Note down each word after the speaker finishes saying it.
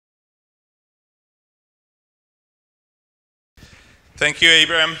Thank you,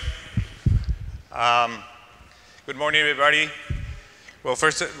 Abraham. Good morning, everybody. Well,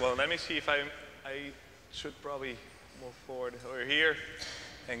 let me see if I should probably move forward over here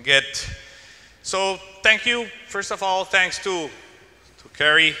and get. So, thank you. First of all, thanks to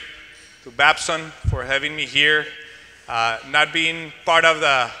Carrie, to Babson for having me here. Not being part of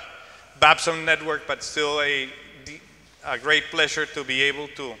the Babson network, but still a great pleasure to be able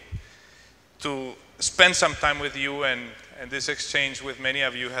to spend some time with you, and this exchange with many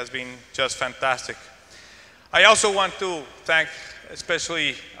of you has been just fantastic. I also want to thank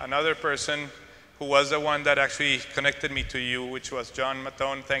especially another person who was the one that actually connected me to you, which was John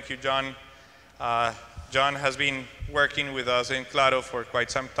Matone. Thank you, John. John has been working with us in Claro for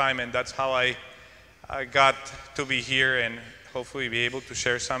quite some time, and that's how I got to be here and hopefully be able to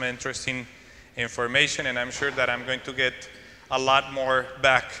share some interesting information, and I'm sure that I'm going to get a lot more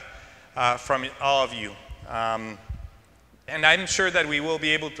back from all of you. And I'm sure that we will be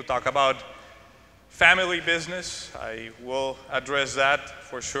able to talk about family business. I will address that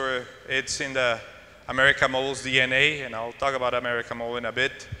for sure. It's in the America Mobile's DNA, and I'll talk about America Mobile in a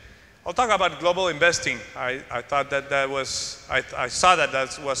bit. I'll talk about global investing. I thought that was, I saw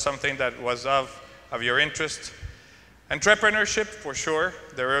that was something that was of your interest. Entrepreneurship, for sure.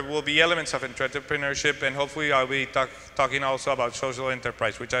 There will be elements of entrepreneurship, and hopefully I'll be talking also about social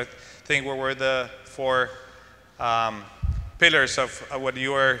enterprise, which I think were the four pillars of what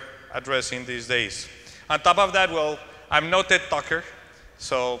you are addressing these days. On top of that, well, I'm no TED talker,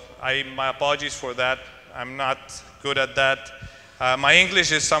 so my apologies for that. I'm not good at that. My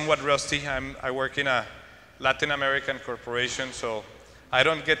English is somewhat rusty. I work in a Latin American corporation, so I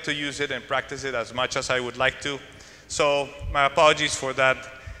don't get to use it and practice it as much as I would like to. So my apologies for that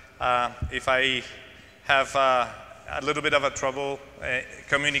if I have a little bit of a trouble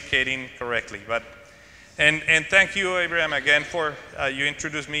communicating correctly. And thank you, Abraham, again for you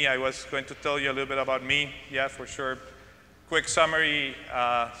introduced me. I was going to tell you a little bit about me. Yeah, for sure. Quick summary,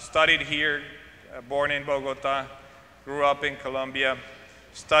 studied here, born in Bogota, grew up in Colombia,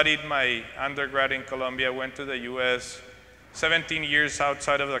 studied my undergrad in Colombia, went to the US, 17 years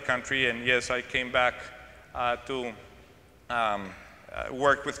outside of the country, and yes, I came back to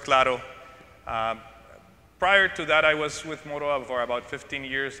work with Claro. Prior to that, I was with Motorola for about 15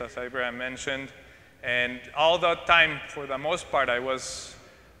 years, as Abraham mentioned. And all that time, for the most part, I was,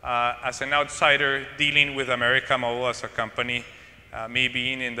 as an outsider, dealing with America Mobile as a company, me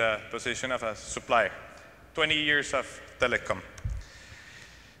being in the position of a supplier. 20 years of telecom.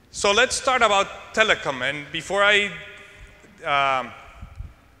 So let's start about telecom. And before I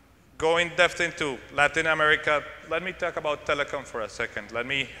go in depth into Latin America, let me talk about telecom for a second. Let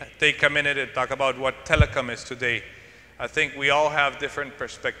me take a minute and talk about what telecom is today. I think we all have different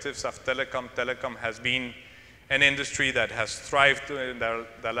perspectives of telecom. Telecom has been an industry that has thrived in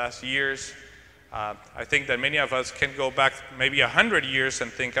the last years. I think that many of us can go back maybe 100 years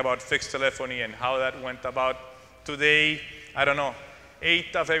and think about fixed telephony and how that went about. Today, I don't know,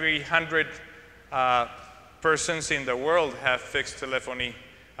 8 of every 100 persons in the world have fixed telephony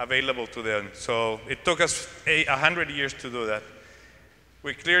available to them. So it took us 100 years to do that.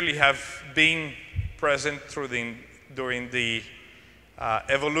 We clearly have been present during the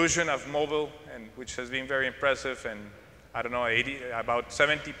evolution of mobile, and which has been very impressive, and I don't know, about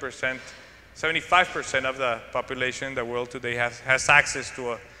 70%, 75% of the population in the world today has access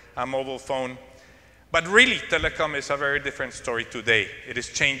to a mobile phone. But really, telecom is a very different story today. It is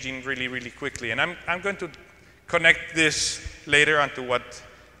changing really, really quickly, and I'm going to connect this later onto what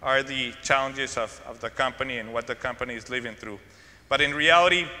are the challenges of the company and what the company is living through. But in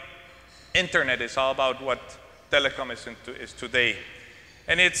reality, internet is all about what telecom is today.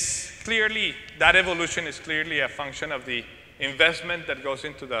 And it's clearly, that evolution is clearly a function of the investment that goes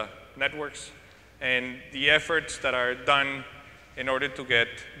into the networks and the efforts that are done in order to get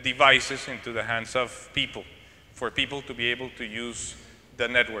devices into the hands of people, for people to be able to use the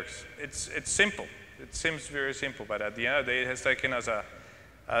networks. It's simple. It seems very simple, but at the end of the day, it has taken us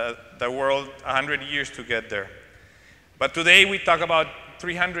the world 100 years to get there. But today we talk about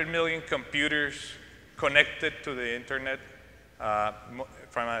 300 million computers connected to the internet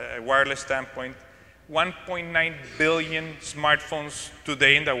from a wireless standpoint, 1.9 billion smartphones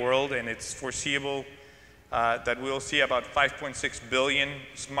today in the world, and it's foreseeable that we'll see about 5.6 billion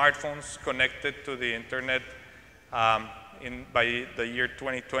smartphones connected to the internet by the year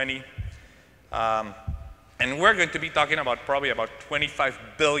 2020. And we're going to be talking about probably about 25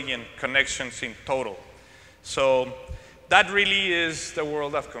 billion connections in total. So that really is the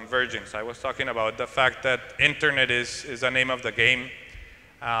world of convergence. I was talking about the fact that internet is the name of the game.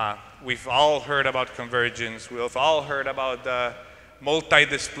 We've all heard about convergence. We've all heard about the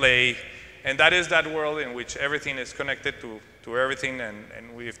multi-display, and that is that world in which everything is connected to everything,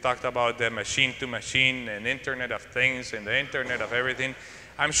 and we've talked about the machine-to-machine and Internet of Things and the Internet of Everything.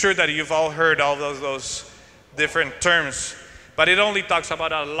 I'm sure that you've all heard all those different terms, but it only talks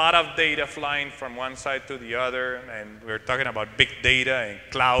about a lot of data flying from one side to the other, and we're talking about big data and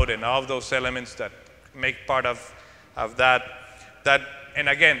cloud and all of those elements that make part of that. And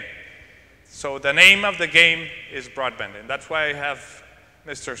again, so the name of the game is broadband, and that's why I have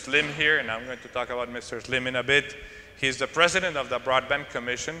Mr. Slim here, and I'm going to talk about Mr. Slim in a bit. He's the president of the Broadband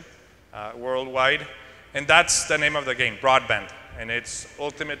Commission worldwide, and that's the name of the game, broadband, and it's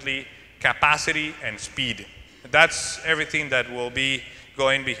ultimately capacity and speed. That's everything that will be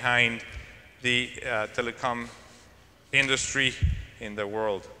going behind the telecom industry in the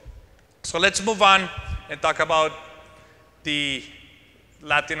world. So let's move on and talk about the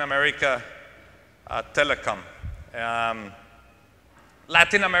Latin America telecom.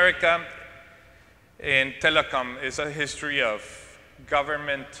 Latin America in telecom is a history of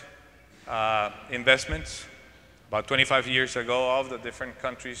government investments. About 25 years ago, all of the different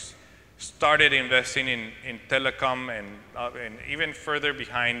countries started investing in telecom, and even further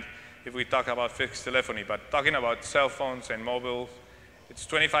behind if we talk about fixed telephony. But talking about cell phones and mobile, it's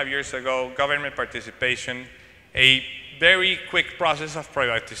 25 years ago, government participation, a very quick process of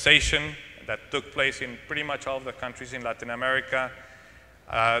privatization that took place in pretty much all of the countries in Latin America,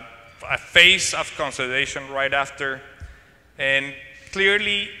 a phase of consolidation right after, and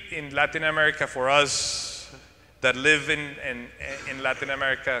clearly in Latin America, for us that live in Latin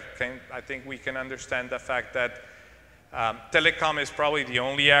America, I think we can understand the fact that telecom is probably the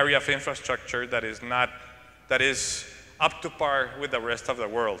only area of infrastructure that is up to par with the rest of the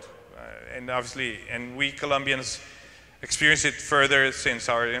world. And obviously, and we Colombians experience it further since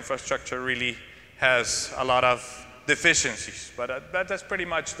our infrastructure really has a lot of deficiencies. But that's pretty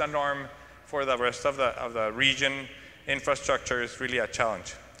much the norm for the rest of the region. Infrastructure is really a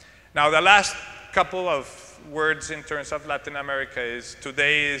challenge. Now, the last couple of words in terms of Latin America is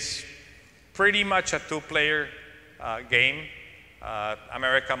today is pretty much a two-player game.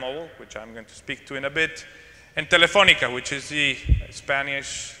 América Móvil, which I'm going to speak to in a bit, and Telefónica, which is the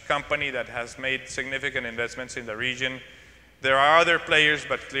Spanish company that has made significant investments in the region. There are other players,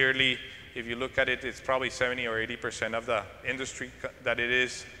 but clearly, if you look at it, it's probably 70 or 80% of the industry that it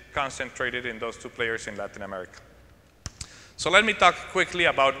is concentrated in those two players in Latin America. So let me talk quickly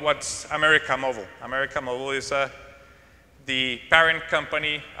about what's América Móvil. América Móvil is the parent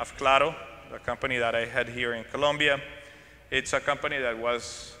company of Claro, the company that I had here in Colombia. It's a company that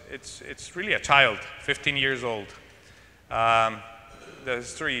it's really a child, 15 years old. The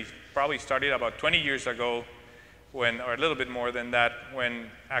history probably started about 20 years ago, or a little bit more than that,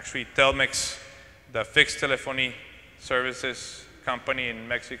 when actually Telmex, the fixed telephony services company in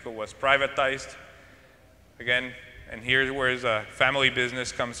Mexico, was privatized. Again, and here's where the family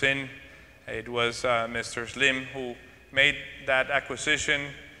business comes in. It was Mr. Slim who made that acquisition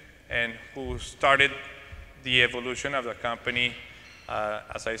and who started the evolution of the company,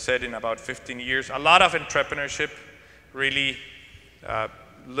 as I said, in about 15 years. A lot of entrepreneurship, really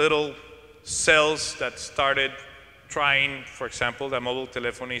little cells that started trying, for example, the mobile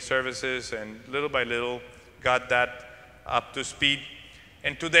telephony services, and little by little got that up to speed.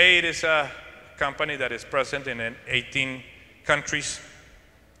 And today it is a company that is present in 18 countries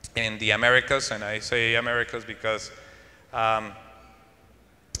in the Americas, and I say Americas because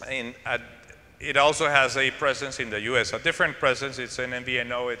it also has a presence in the US, a different presence. It's an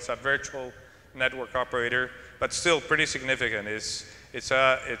MVNO, it's a virtual network operator, but still pretty significant. It's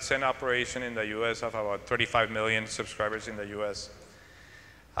an operation in the US of about 35 million subscribers in the US.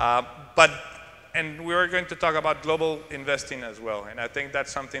 And we're going to talk about global investing as well, and I think that's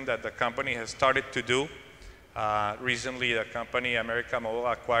something that the company has started to do. Recently, the company América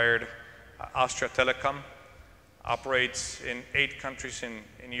Móvil acquired Austria Telecom, operates in 8 countries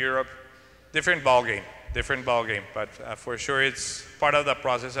in Europe. Different ballgame, but for sure it's part of the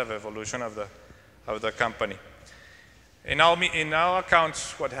process of evolution of the company. In all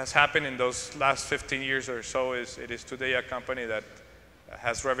accounts, what has happened in those last 15 years or so is it is today a company that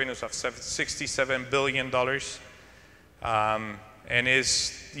has revenues of $67 billion, and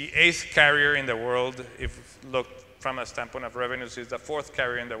is the 8th carrier in the world. If looked from a standpoint of revenues, is the 4th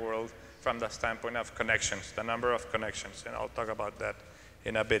carrier in the world from the standpoint of connections, the number of connections, and I'll talk about that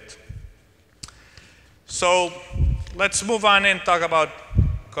in a bit. So let's move on and talk about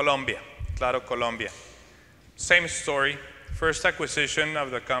Colombia, Claro Colombia. Same story. First acquisition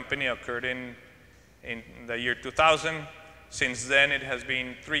of the company occurred in the year 2000. Since then, it has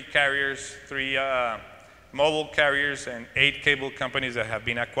been 3 carriers, 3 mobile carriers and 8 cable companies that have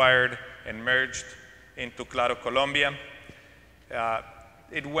been acquired and merged into Claro Colombia.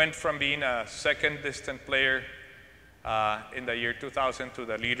 It went from being a second distant player in the year 2000 to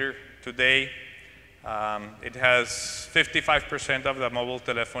the leader today. It has 55% of the mobile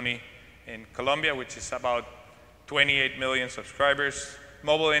telephony in Colombia, which is about 28 million subscribers.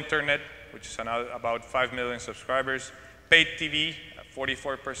 Mobile internet, which is about 5 million subscribers. Paid TV,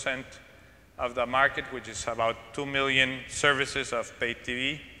 44% of the market, which is about 2 million services of paid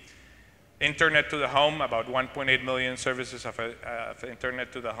TV. Internet to the home, about 1.8 million services of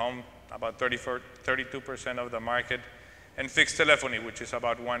internet to the home, about 32% of the market. And fixed telephony, which is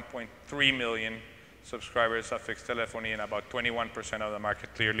about 1.3 million subscribers of fixed telephony and about 21% of the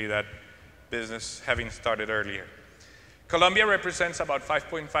market. Clearly that business having started earlier. Colombia represents about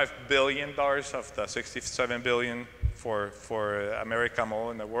 $5.5 billion of the $67 billion for America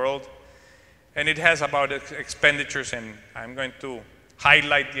Mobile in the world. And it has about expenditures, and I'm going to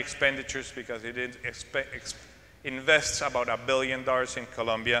highlight the expenditures because it invests about $1 billion in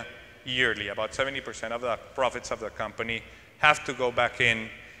Colombia yearly. About 70% of the profits of the company have to go back in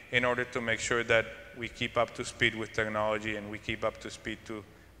order to make sure that we keep up to speed with technology and we keep up to speed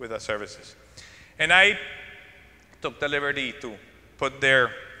with the services. And I took the liberty to put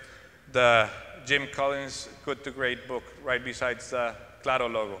there the Jim Collins Good to Great book right besides the Claro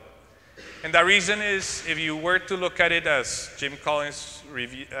logo. And the reason is, if you were to look at it as Jim Collins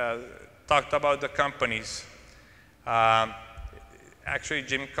talked about the companies, actually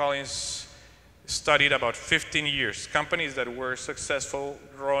Jim Collins studied about 15 years, companies that were successful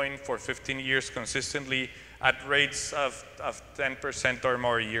growing for 15 years consistently at rates of 10% or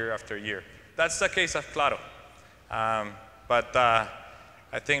more year after year. That's the case of Claro. But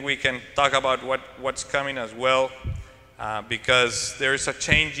I think we can talk about what's coming as well, because there is a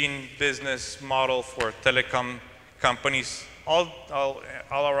changing business model for telecom companies all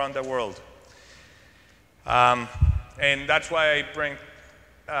around the world. And that's why I bring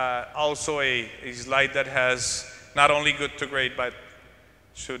also a slide that has not only good to great, but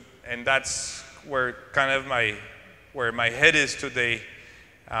and that's where kind of where my head is today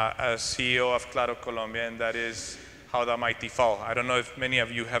as CEO of Claro Colombia, and that is How the Mighty Fall. I don't know if many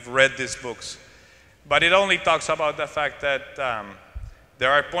of you have read these books, but it only talks about the fact that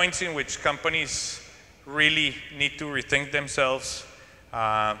there are points in which companies really need to rethink themselves,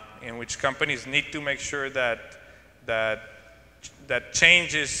 in which companies need to make sure that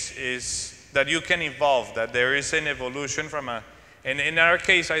change is that you can evolve, that there is an evolution from and in our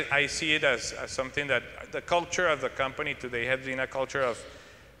case, I see it as something that the culture of the company today has been a culture of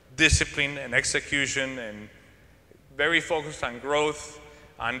discipline and execution and very focused on growth,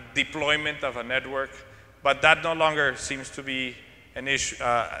 on deployment of a network, but that no longer seems to be an issue,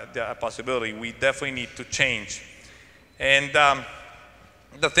 a possibility. We definitely need to change. And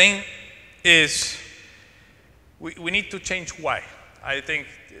the thing is, we need to change why. I think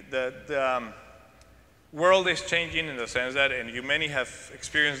the world is changing in the sense that, and you many have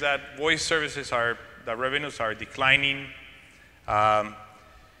experienced that, voice services the revenues are declining.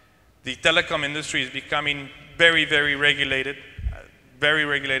 The telecom industry is becoming very, very regulated.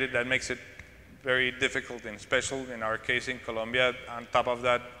 That makes it very difficult, and especially in our case in Colombia. On top of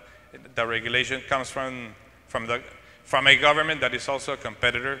that, the regulation comes from a government that is also a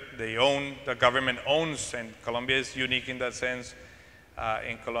competitor. The government owns, and Colombia is unique in that sense.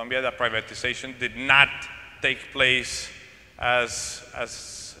 In Colombia, the privatization did not take place as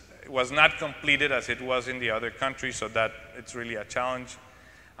it was not completed as it was in the other countries, so that it's really a challenge.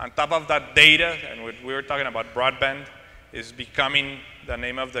 On top of that, data, and we were talking about broadband, is becoming the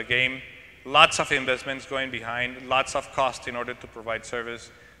name of the game. Lots of investments going behind, lots of cost in order to provide service.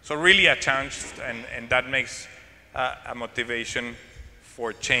 So really a challenge, and that makes a motivation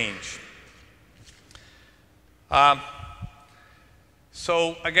for change.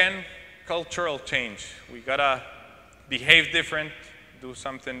 So again, cultural change. We gotta behave different, do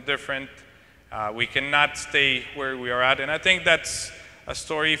something different. We cannot stay where we are at, and I think that's a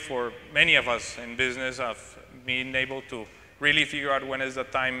story for many of us in business of being able to really figure out when is the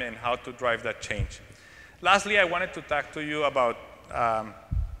time and how to drive that change. Lastly, I wanted to talk to you about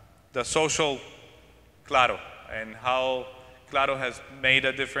the social Claro and how Claro has made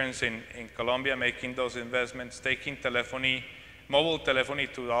a difference in Colombia, making those investments, taking telephony, mobile telephony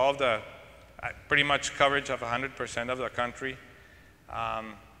to all of the pretty much coverage of 100% of the country,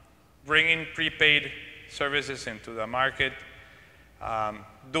 bringing prepaid services into the market,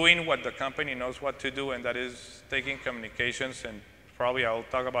 doing what the company knows what to do, and that is taking communications, and probably I'll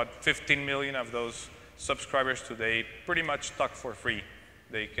talk about 15 million of those subscribers today pretty much talk for free.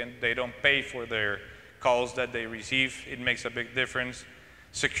 They don't pay for their calls that they receive. It makes a big difference.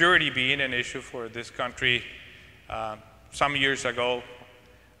 Security being an issue for this country some years ago,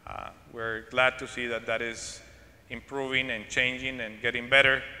 we're glad to see that that is improving and changing and getting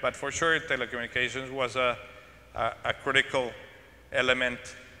better. But for sure, telecommunications was a critical element.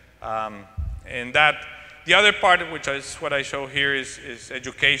 And that, the other part, which is what I show here, is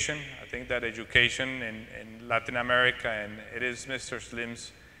education. I think that education in Latin America, and it is Mr.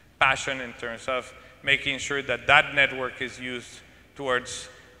 Slim's passion in terms of making sure that that network is used towards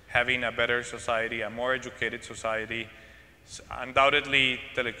having a better society, a more educated society. Undoubtedly,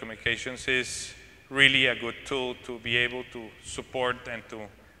 telecommunications is really a good tool to be able to support and to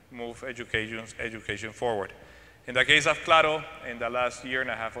move education forward. In the case of Claro, in the last year and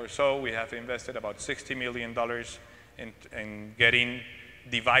a half or so, we have invested about $60 million in getting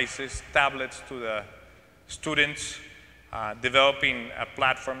devices, tablets to the students, developing a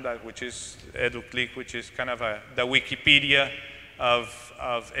platform which is EduClick, which is kind of the Wikipedia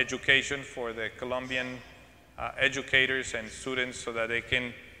of education for the Colombian educators and students, so that they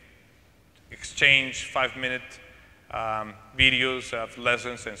can exchange 5-minute videos of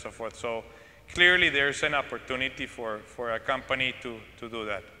lessons and so forth. So clearly there's an opportunity for a company to do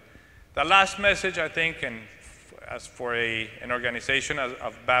that. The last message, I think, and as for an organization as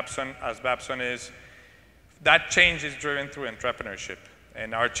Babson is, that change is driven through entrepreneurship.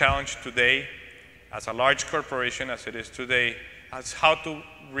 And our challenge today, as a large corporation as it is today, is how to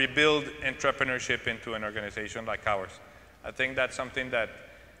rebuild entrepreneurship into an organization like ours. I think that's something that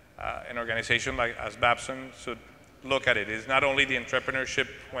an organization like as Babson should look at. It's not only the entrepreneurship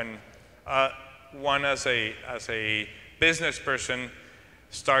when one as a business person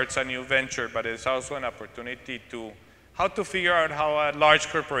starts a new venture, but it's also an opportunity to how to figure out how a large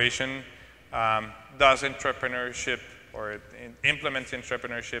corporation does entrepreneurship or implements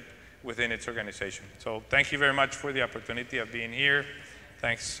entrepreneurship within its organization. So thank you very much for the opportunity of being here.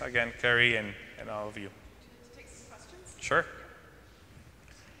 Thanks again, Carrie, and all of you. Take some questions? Sure.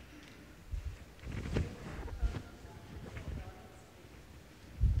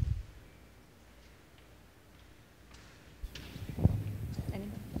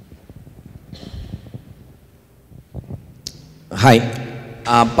 Hi,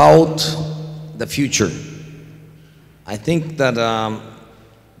 about the future. I think that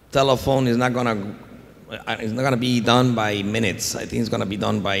telephone is not gonna be done by minutes. I think it's gonna be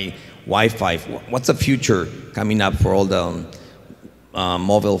done by Wi-Fi. What's the future coming up for all the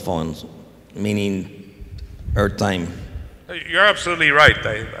mobile phones, meaning airtime? You're absolutely right.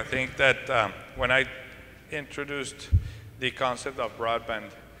 I think that when I introduced the concept of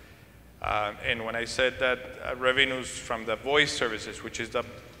broadband, and when I said that revenues from the voice services, which is the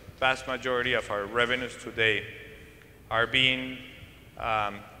vast majority of our revenues today, are being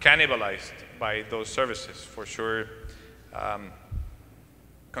cannibalized by those services. For sure,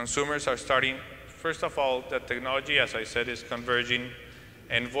 consumers are starting, first of all, the technology, as I said, is converging,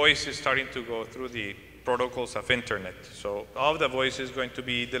 and voice is starting to go through the protocols of internet. So all of the voice is going to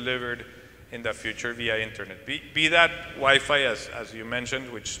be delivered in the future via internet. Be that Wi-Fi, as you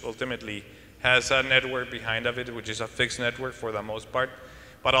mentioned, which ultimately has a network behind of it, which is a fixed network for the most part,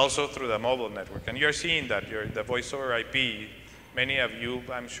 but also through the mobile network. And you're seeing that, the voice over IP, many of you,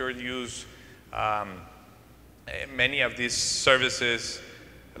 I'm sure, use many of these services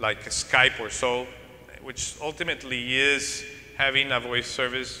like Skype or so, which ultimately is having a voice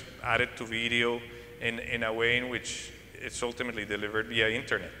service added to video in a way in which it's ultimately delivered via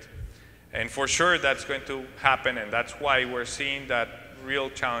internet. And for sure that's going to happen, and that's why we're seeing that real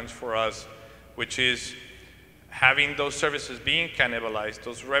challenge for us, which is having those services being cannibalized,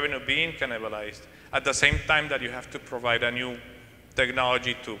 those revenue being cannibalized, at the same time that you have to provide a new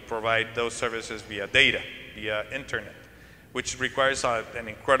technology to provide those services via data, via internet, which requires an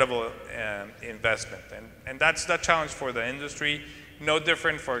incredible investment. And that's the challenge for the industry, no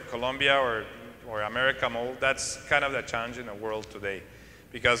different for Colombia or America Mobile. That's kind of the challenge in the world today.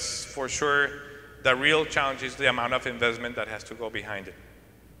 Because for sure, the real challenge is the amount of investment that has to go behind it.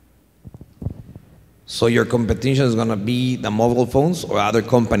 So your competition is going to be the mobile phones or other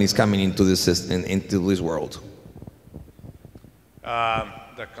companies coming into this system, into this world?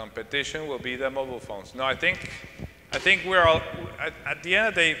 The competition will be the mobile phones. No, I think we're all, at the end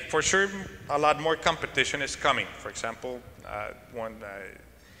of the day, for sure, a lot more competition is coming. For example,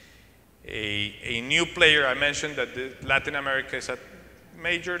 a new player, I mentioned that Latin America is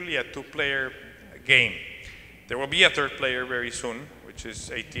majorly a two-player game. There will be a third player very soon, which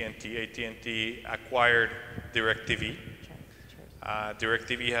is AT&T. AT&T acquired DirecTV.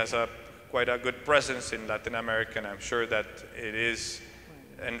 DirecTV has quite a good presence in Latin America, and I'm sure that it is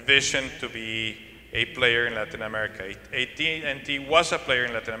envisioned to be a player in Latin America. AT&T was a player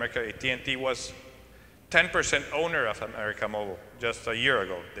in Latin America. AT&T was 10% owner of America Mobile just a year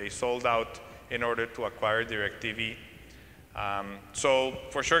ago. They sold out in order to acquire DirecTV. So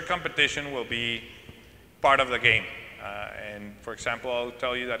for sure competition will be part of the game. And for example, I'll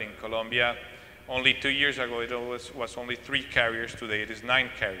tell you that in Colombia, only 2 years ago it was only 3 carriers. Today it is 9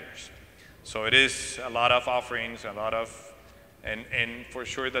 carriers. So it is a lot of offerings, a lot of, and for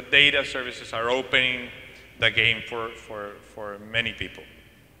sure the data services are opening the game for many people.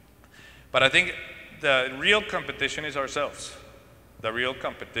 But I think the real competition is ourselves. The real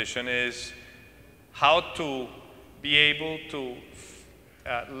competition is how to be able to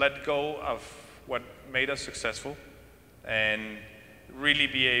let go of what made us successful and really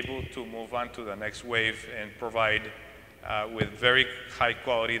be able to move on to the next wave and provide with very high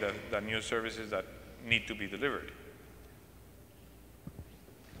quality the new services that need to be delivered.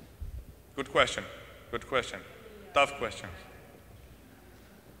 Good question. Good question. Tough question.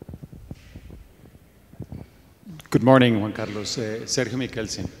 Good morning, Juan Carlos. Sergio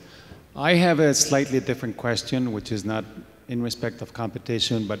Mikelsen. I have a slightly different question, which is not in respect of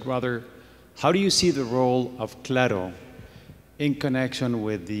competition, but rather, how do you see the role of Claro in connection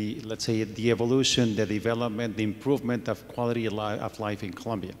with the, let's say, the evolution, the development, the improvement of quality of life in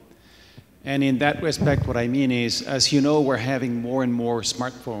Colombia? And in that respect, what I mean is, as you know, we're having more and more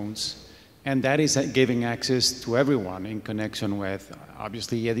smartphones, and that is giving access to everyone in connection with,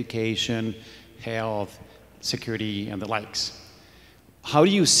 obviously, education, health, security, and the likes. How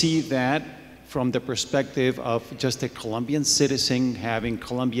do you see that from the perspective of just a Colombian citizen having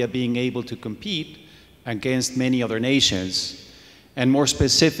Colombia being able to compete against many other nations? And more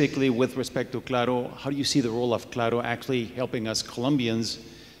specifically with respect to Claro, how do you see the role of Claro actually helping us Colombians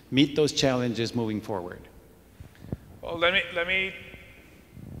meet those challenges moving forward? Well, let me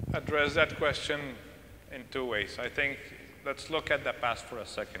address that question in 2 ways. I think let's look at the past for a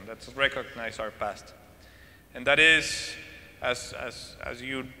second. Let's recognize our past. And that is, as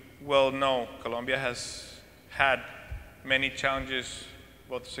you well know, Colombia has had many challenges,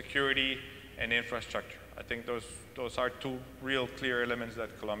 both security and infrastructure. I think those are 2 real clear elements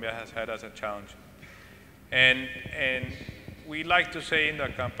that Colombia has had as a challenge. And we like to say in the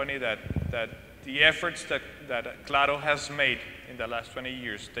company that the efforts that Claro has made in the last 20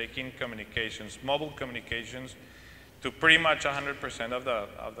 years, taking communications, mobile communications, to pretty much 100% of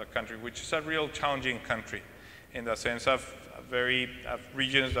the country, which is a real challenging country in the sense of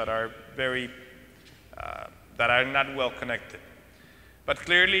regions that are that are not well connected. But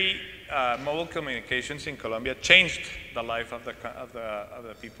clearly, mobile communications in Colombia changed the life of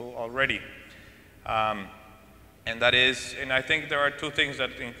the people already. And that is, and I think there are 2 things that,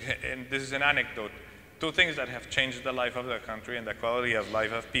 and this is an anecdote, 2 things that have changed the life of the country and the quality of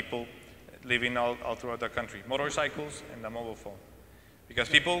life of people living all throughout the country: motorcycles and the mobile phone. Because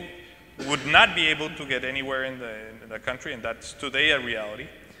people would not be able to get anywhere in the country, and that's today a reality.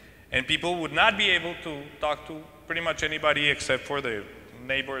 And people would not be able to talk to pretty much anybody except for their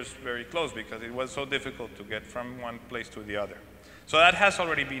neighbors very close, because it was so difficult to get from one place to the other. So that has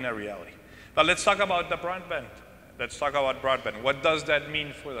already been a reality. But let's talk about the broadband. Let's talk about broadband. What does that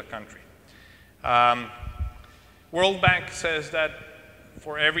mean for the country? World Bank says that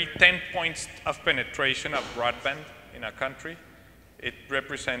for every 10 points of penetration of broadband in a country, it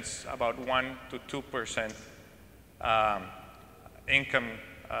represents about 1 to 2% income,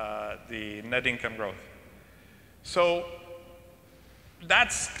 the net income growth. So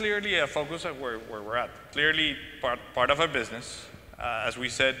that's clearly a focus of where we're at. Clearly part of our business, as we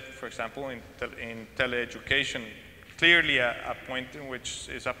said, for example, in teleeducation, clearly a point in which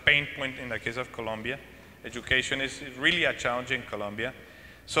is a pain point in the case of Colombia. Education is really a challenge in Colombia.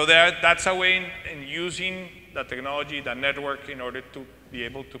 So that's a way in using the technology, the network, in order to be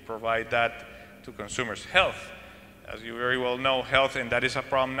able to provide that to consumers. Health, as you very well know, health, and that is a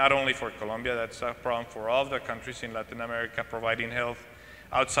problem not only for Colombia, that's a problem for all of the countries in Latin America. Providing health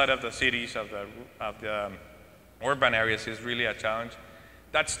outside of the cities, of the urban areas, is really a challenge.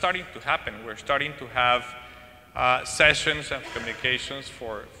 That's starting to happen. We're starting to have sessions of communications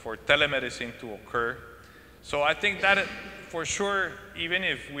for telemedicine to occur. So I think that for sure, even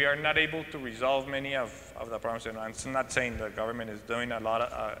if we are not able to resolve many of the problems, and I'm not saying the government is doing an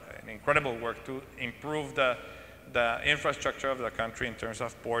incredible work to improve the infrastructure of the country in terms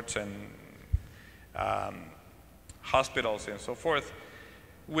of ports and hospitals and so forth,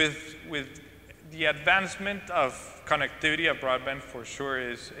 with the advancement of connectivity of broadband, for sure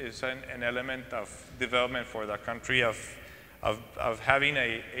is an element of development for the country, of having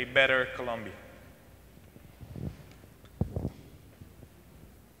a better Colombia.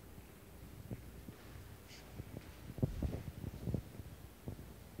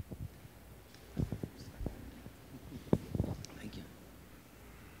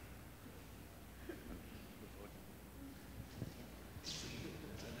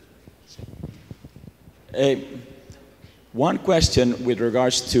 Uh, One question with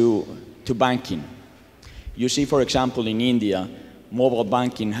regards to banking. You see, for example, in India, mobile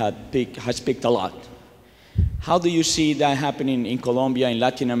banking has picked a lot. How do you see that happening in Colombia, in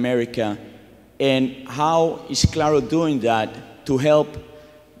Latin America, and how is Claro doing that to help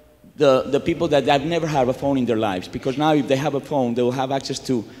the people that have never had a phone in their lives? Because now if they have a phone, they will have access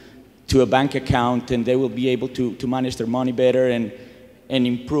to a bank account, and they will be able to manage their money better and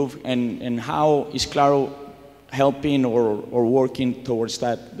improve. And how is Claro helping or working towards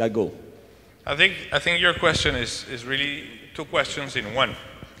that goal? I think your question is really two questions in one.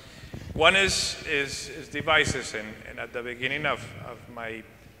 One is devices, and at the beginning of my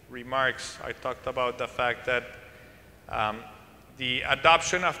remarks, I talked about the fact that the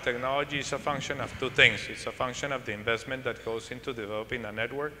adoption of technology is a function of two things. It's a function of the investment that goes into developing a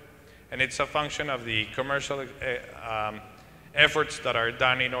network, and it's a function of the commercial efforts that are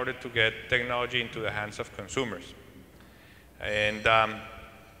done in order to get technology into the hands of consumers. And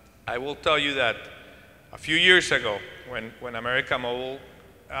I will tell you that a few years ago, when América Móvil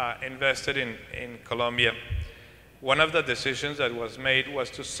invested in Colombia, one of the decisions that was made was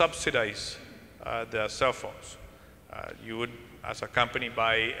to subsidize the cell phones. You would, as a company,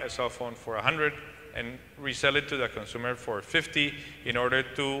 buy a cell phone for 100 and resell it to the consumer for 50 in order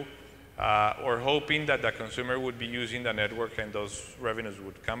to, or hoping that the consumer would be using the network and those revenues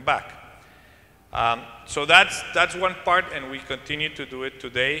would come back. So that's one part, and we continue to do it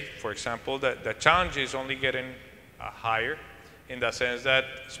today. For example, the challenge is only getting higher, in the sense that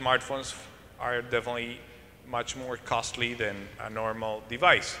smartphones are definitely much more costly than a normal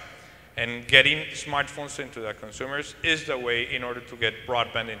device. And getting smartphones into the consumers is the way in order to get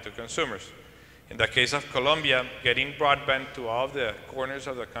broadband into consumers. In the case of Colombia, getting broadband to all of the corners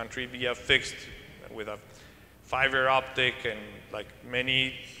of the country via fixed, with a fiber optic, and like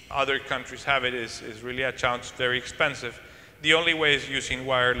many other countries have it, is really a challenge, very expensive. The only way is using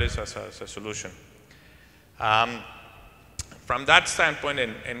wireless as a solution. From that standpoint,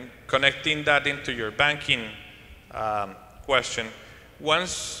 and connecting that into your banking question,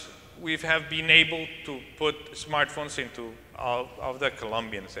 once we have been able to put smartphones into all of the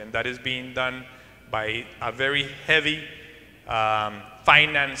Colombians, and that is being done by a very heavy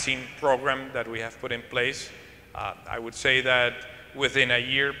financing program that we have put in place. I would say that within a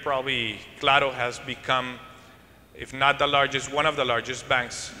year, probably Claro has become, if not the largest, one of the largest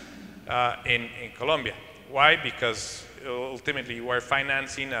banks in Colombia. Why? Because ultimately we're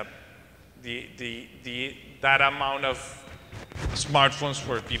financing that amount of smartphones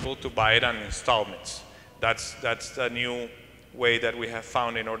for people to buy it on installments. That's the new way that we have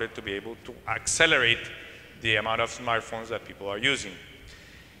found in order to be able to accelerate the amount of smartphones that people are using.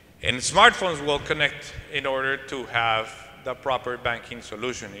 And smartphones will connect in order to have the proper banking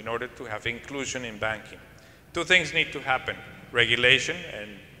solution, in order to have inclusion in banking. Two things need to happen: regulation,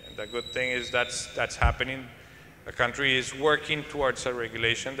 and the good thing is that's happening. The country is working towards a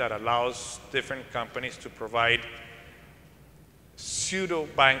regulation that allows different companies to provide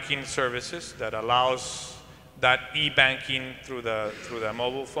pseudo-banking services, that allows that e-banking through the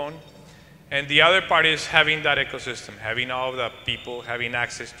mobile phone. And the other part is having that ecosystem, having all of the people having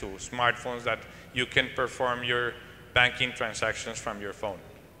access to smartphones that you can perform your banking transactions from your phone.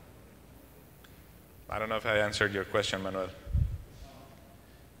 I don't know if I answered your question, Manuel.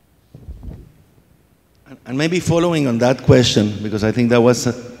 And maybe following on that question, because I think that was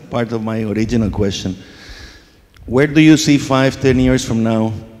part of my original question, where do you see 5–10 years from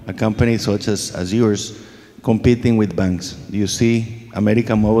now a company such as yours competing with banks? Do you see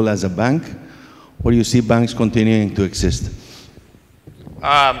América Móvil as a bank, or do you see banks continuing to exist?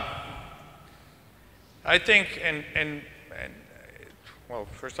 I think, and well,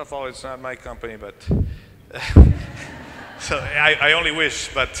 first of all, it's not my company, but so I only wish,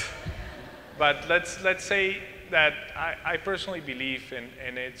 but let's say that I personally believe,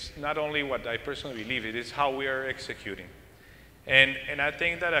 and it's not only what I personally believe, it is how we are executing. And I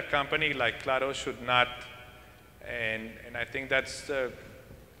think that a company like Claro should not, and I think that's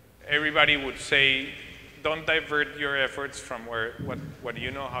everybody would say, don't divert your efforts from what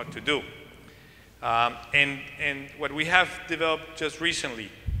you know how to do. And what we have developed just recently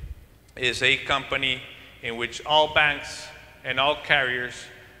is a company in which all banks and all carriers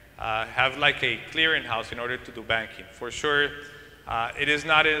have like a clearinghouse in order to do banking. For sure, it is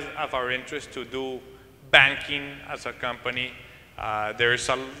not of our interest to do banking as a company. There's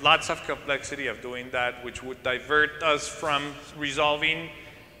lots of complexity of doing that, which would divert us from resolving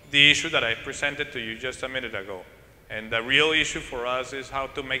the issue that I presented to you just a minute ago. And the real issue for us is how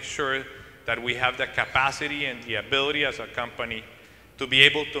to make sure that we have the capacity and the ability as a company to be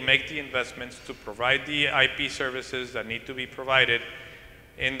able to make the investments, to provide the IP services that need to be provided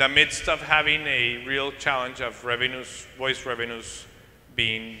in the midst of having a real challenge of revenues, voice revenues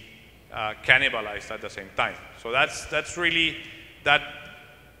being cannibalized at the same time. So that's really that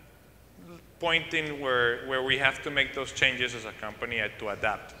point in where we have to make those changes as a company to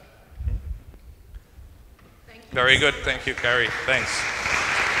adapt. Very good. Thank you, Carrie. Thanks.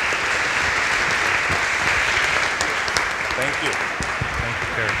 Thank you. Thank you,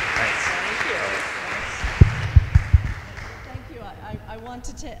 Carrie. Thanks. Thank you. I want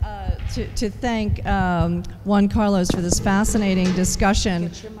to thank Juan Carlos for this fascinating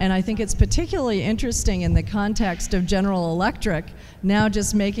discussion, and I think it's particularly interesting in the context of General Electric now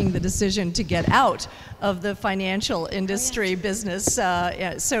just making the decision to get out of the financial industry business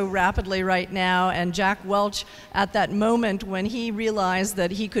so rapidly right now, and Jack Welch at that moment when he realized that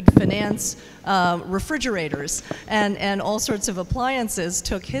he could finance refrigerators and all sorts of appliances,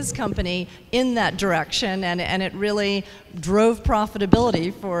 took his company in that direction, and it really drove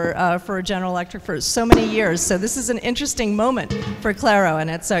profitability for General Electric for so many years. So this is an interesting moment for Claro, and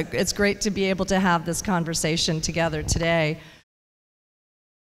it's great to be able to have this conversation together today.